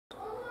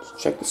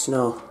Let's check the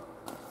snow.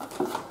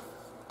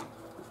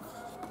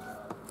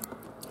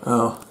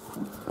 Oh.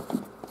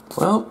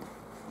 Well,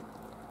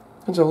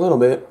 it's a little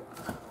bit.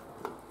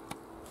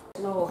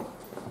 No.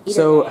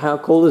 So, how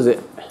cold is it?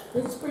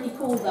 It's pretty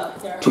cold out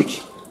there.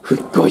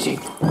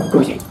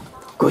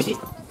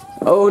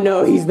 Oh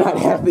no, he's not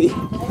happy. I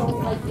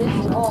don't like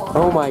this at all.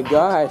 Oh my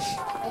gosh.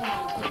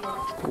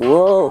 Oh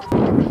Whoa. my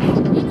goodness.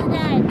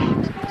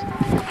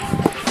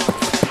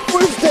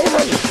 Where's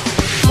David?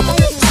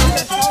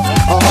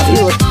 Oh, he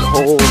looks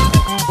cold.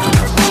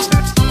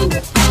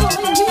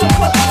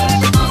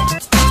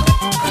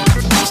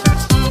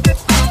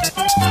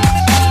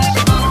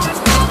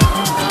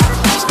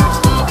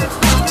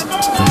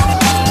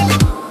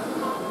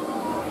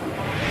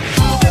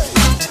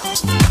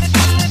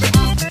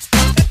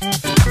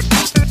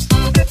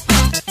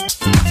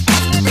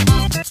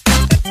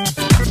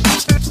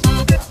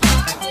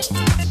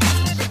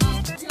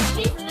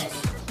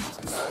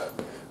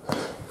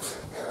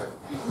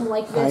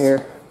 Like this.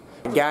 Higher.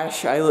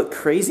 Gosh, I look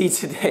crazy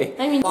today.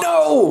 I mean,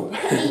 no!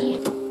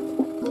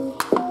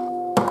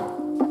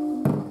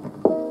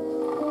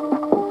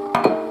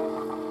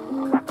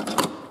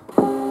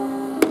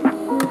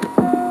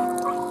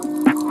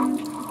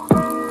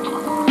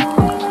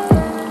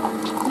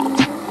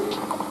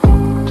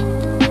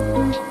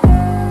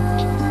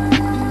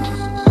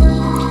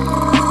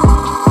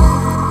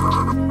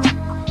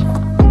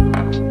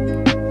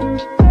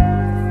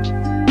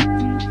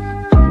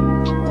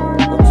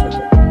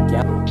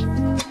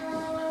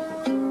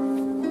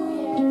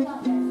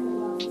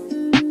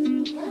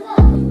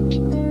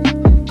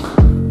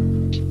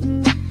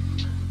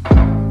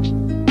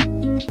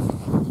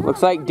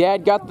 Looks like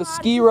Dad got the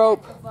ski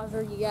rope.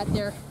 Buzzer you got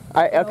there.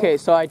 Okay,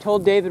 so I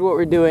told David what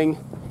we're doing.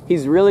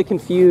 He's really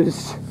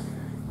confused.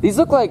 This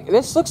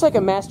looks like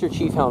a Master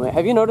Chief helmet.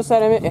 Have you noticed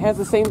that, Emmett? It has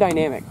the same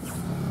dynamic.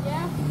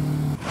 Yeah.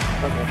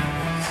 Okay.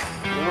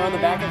 We're on the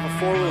back of a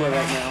four-wheeler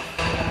right now.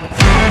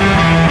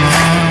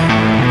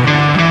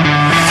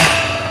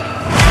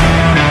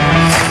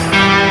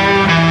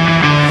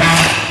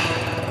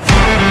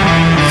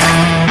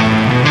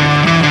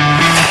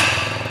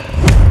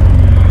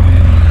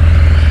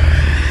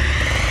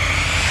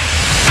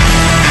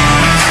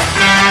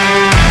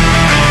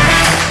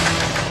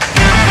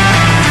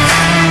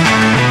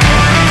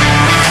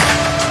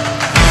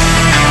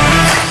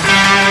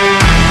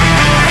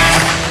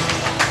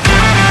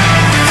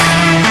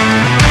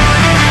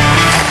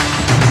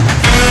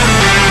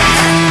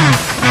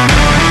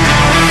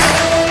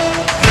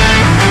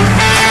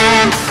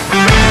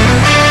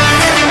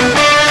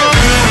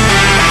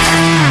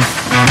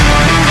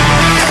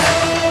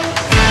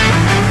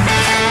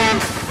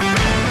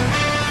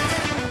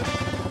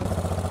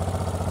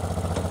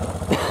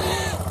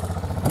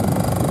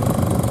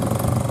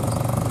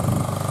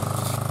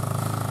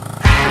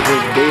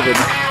 David.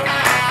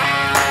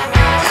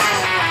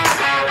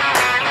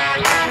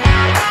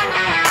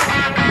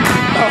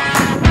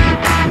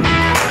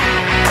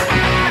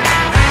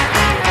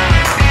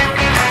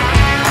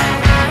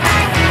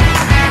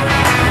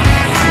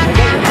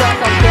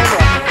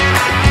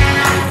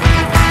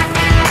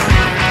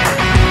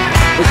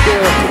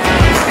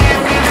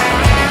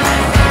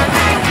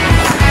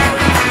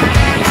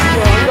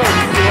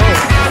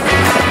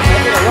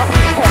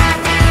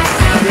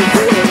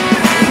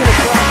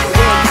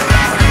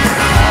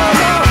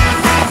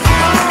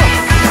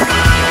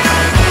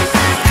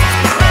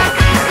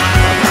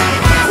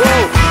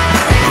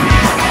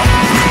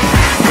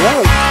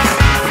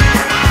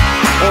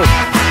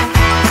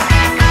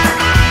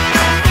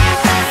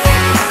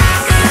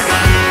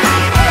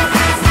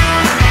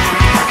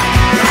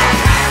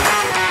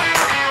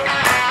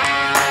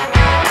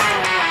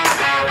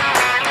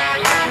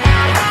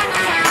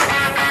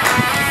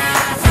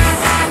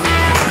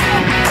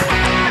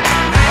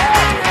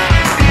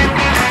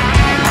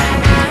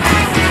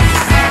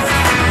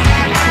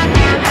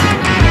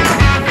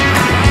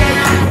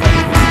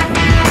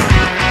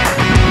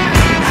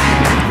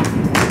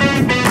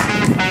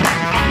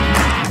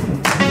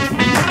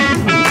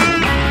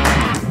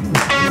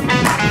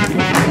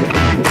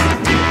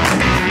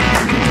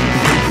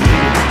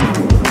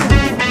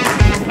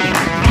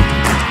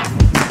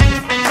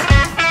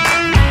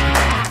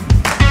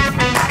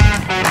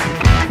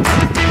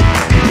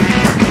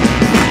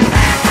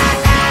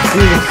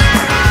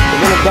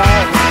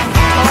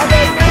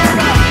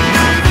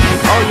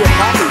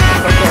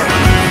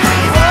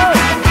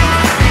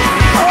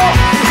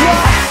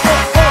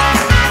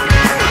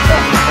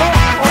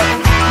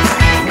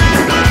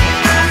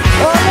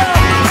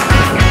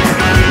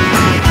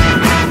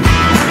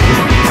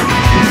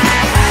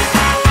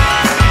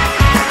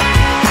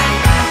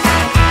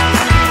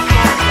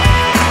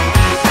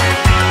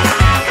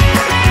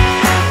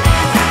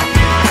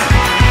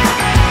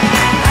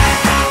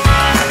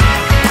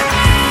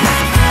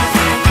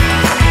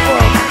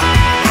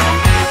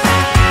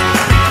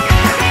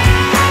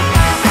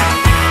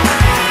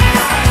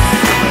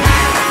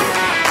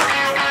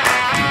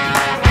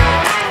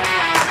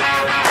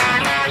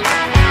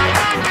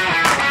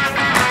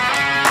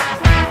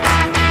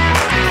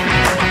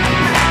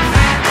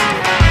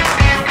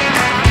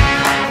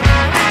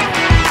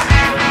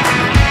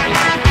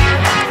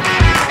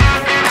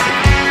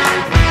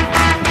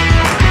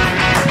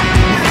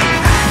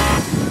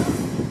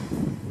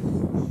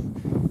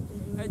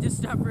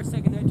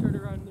 second I turned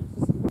around.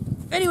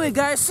 Anyway,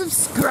 guys,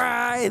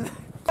 subscribe.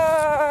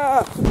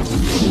 Ah!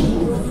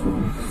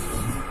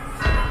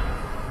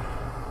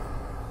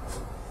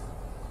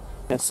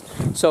 Yes.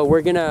 So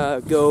we're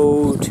gonna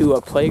go to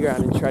a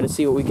playground and try to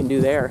see what we can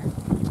do there.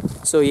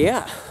 So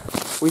yeah,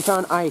 we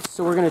found ice,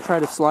 so we're gonna try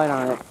to slide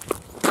on it.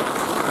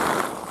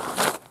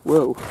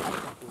 Whoa.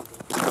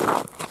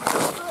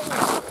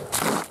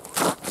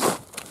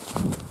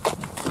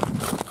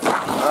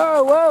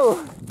 Oh, whoa!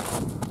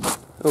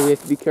 Oh, we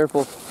have to be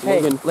careful.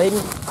 Hey,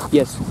 Layden?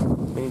 Yes.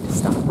 We need to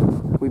stop.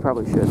 We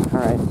probably should.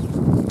 Alright.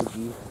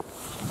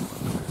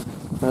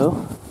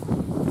 No?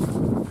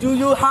 Do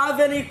you have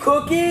any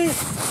cookies?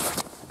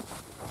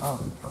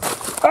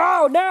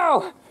 Oh,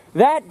 no!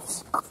 That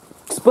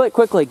split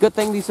quickly. Good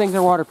thing these things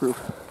are waterproof.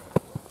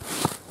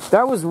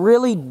 That was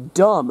really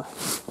dumb.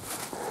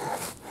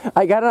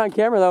 I got it on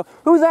camera, though.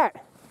 Who's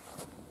that?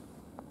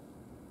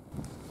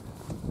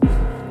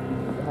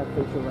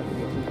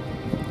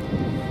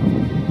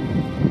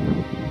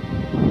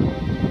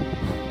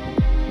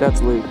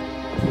 That's Luke.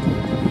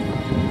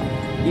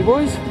 You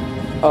boys?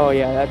 Oh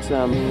yeah, that's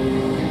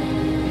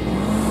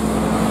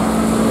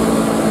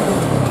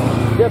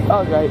Yep,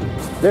 I was right.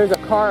 There's a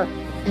car.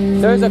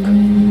 There's a.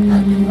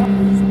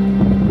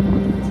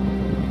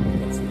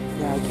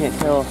 Yeah, I can't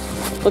tell.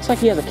 Looks like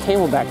he has a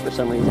camelback for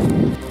some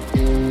reason.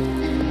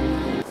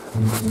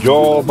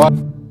 Joe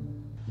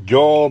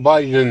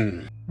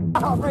Biden.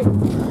 Oh, right.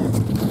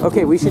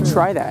 Okay, we should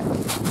try that.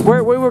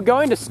 We were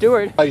going to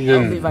Stewart.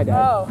 Biden.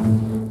 Oh.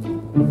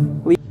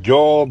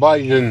 Joe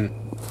Biden.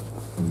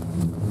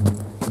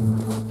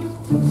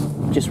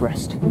 Just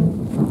rest.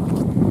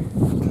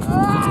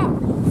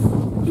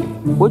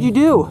 What'd you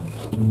do?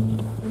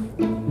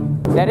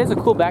 That is a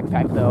cool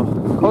backpack, though.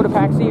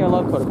 Cotopaxi, I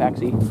love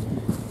Cotopaxi.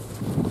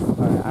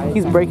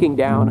 He's breaking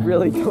down.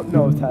 Really don't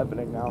know what's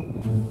happening now.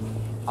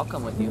 I'll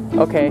come with you.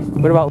 Okay,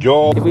 what about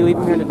Joe? Did we leave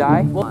him here to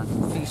die? Come on,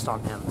 feast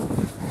on him.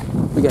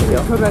 We gotta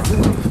go.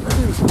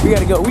 We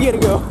gotta go. We gotta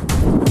go.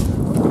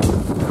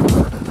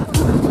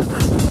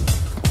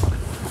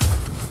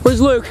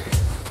 Where's Luke?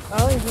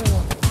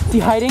 Is he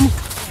hiding?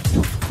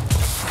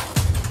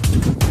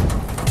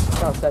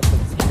 No,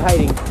 Sessions. He's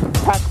hiding.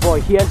 Pack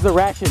boy, he has the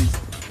rations.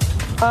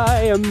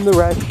 I am the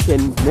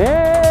ration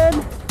man.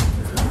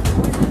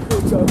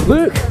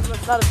 Luke,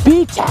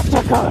 be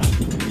tactical.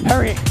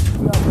 Hurry.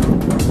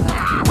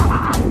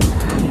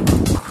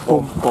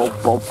 Boom, boom,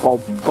 boom, boom,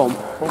 boom.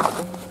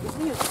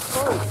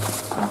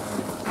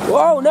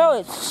 Whoa, no,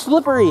 it's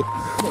slippery.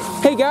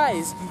 Hey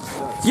guys,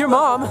 your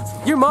mom,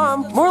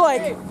 more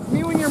like. Hey,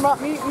 me when your mom,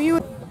 me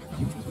when.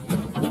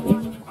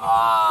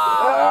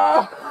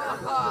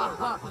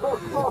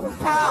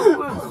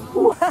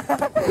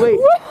 Wait.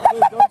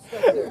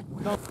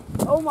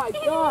 Oh my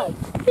god.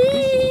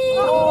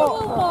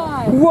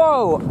 Oh.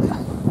 Whoa.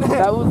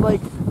 That was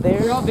like,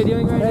 they're all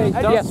videoing right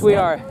now? Yes, we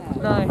are.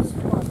 Nice.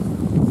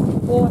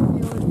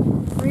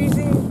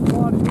 Freezing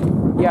water.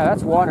 Yeah,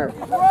 that's water.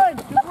 Run!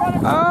 Just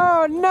run!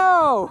 Oh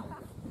no!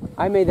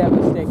 I made that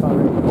mistake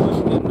already.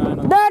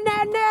 No,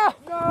 no, no!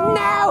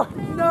 No!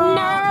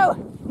 No!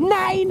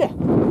 Nine!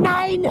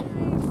 Dying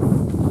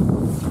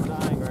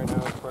right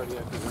now. It's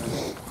cardiac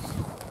arrest.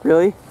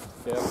 Really?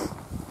 Yeah.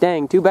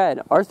 Dang, too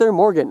bad. Arthur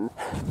Morgan.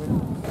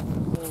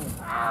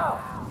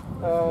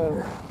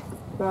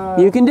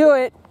 You can do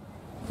it.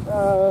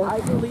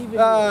 I believe in you.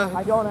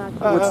 I don't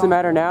actually. What's the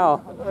matter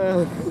now?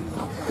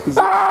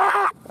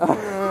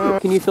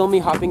 Can you film me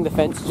hopping the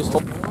fence? Just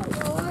hold.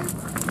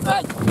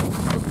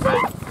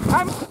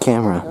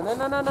 Camera. No,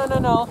 no, no, no, no,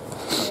 no.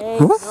 Hey,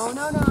 no,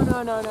 no, no,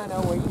 no, no, no,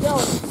 no. Where you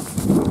going?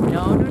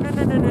 No, no, no,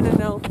 no, no, no, no,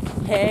 no.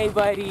 Hey,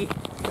 buddy.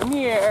 Come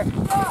here.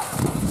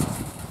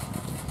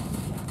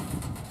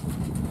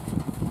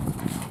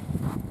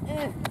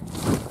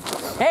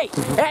 Hey,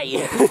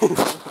 hey.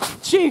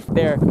 Chief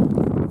there.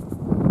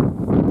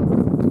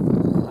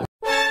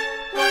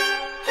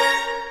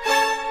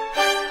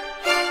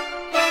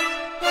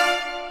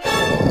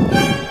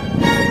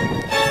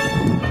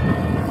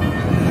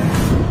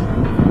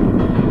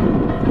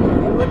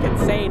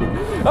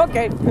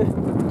 Okay.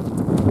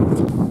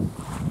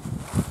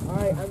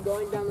 Alright, I'm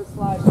going down the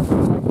slide whether I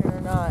like it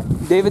or not.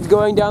 David's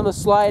going down the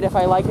slide if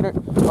I like it or...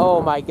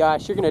 Oh my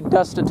gosh, you're gonna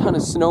dust a ton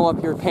of snow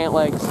up your pant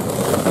legs.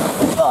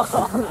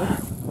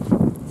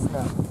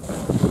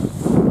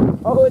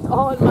 Oh, it's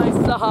all in my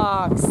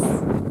socks.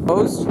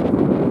 Post? This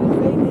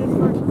thing is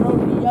for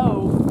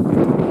rodeo.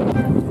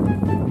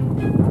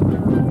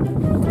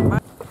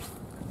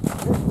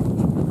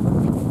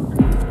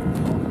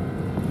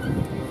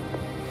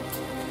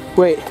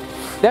 Wait,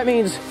 that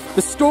means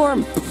the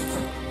storm.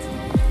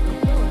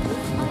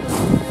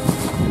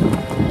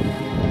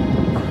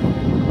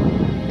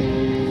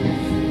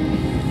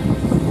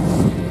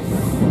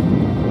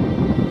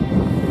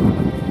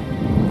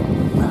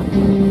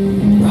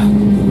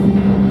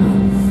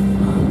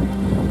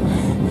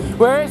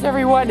 Where is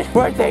everyone?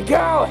 Where'd they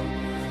go?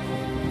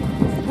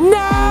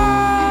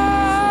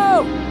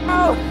 No!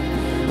 No!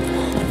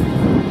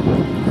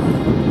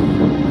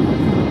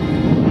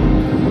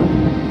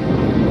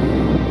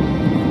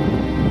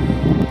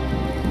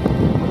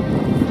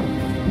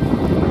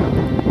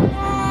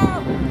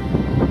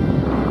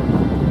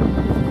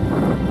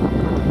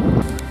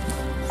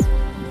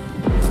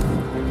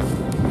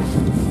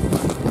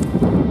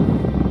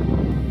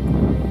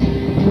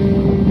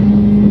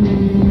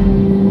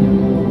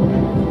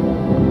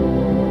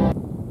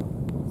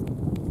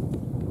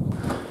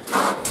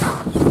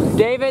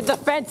 David, the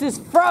fence is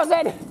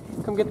frozen!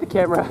 Come get the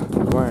camera.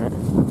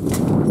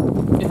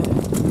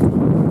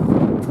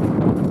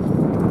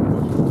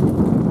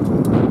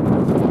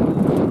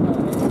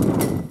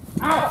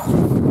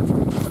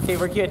 Okay,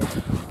 we're good.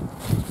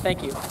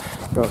 Thank you.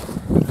 Go.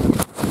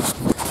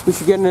 We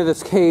should get into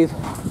this cave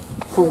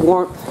for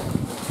warmth.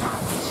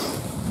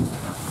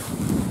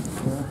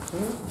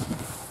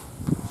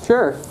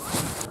 Sure.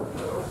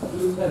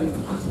 He's having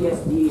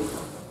PTSD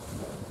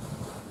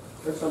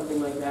or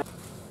something like that.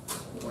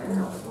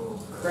 Wow.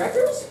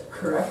 Crackers?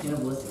 Correct.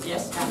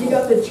 Yes. You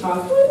got the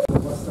chocolate?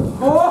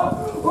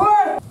 Oh!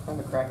 What? I'm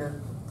a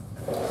cracker.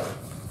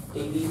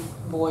 Davy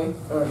boy.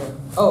 Okay.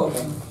 Oh,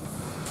 okay.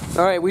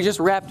 All right, we just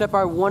wrapped up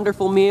our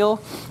wonderful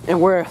meal, and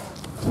we're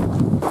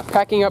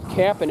packing up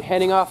camp and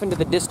heading off into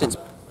the distance.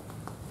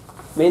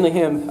 Mainly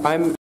him.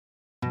 I'm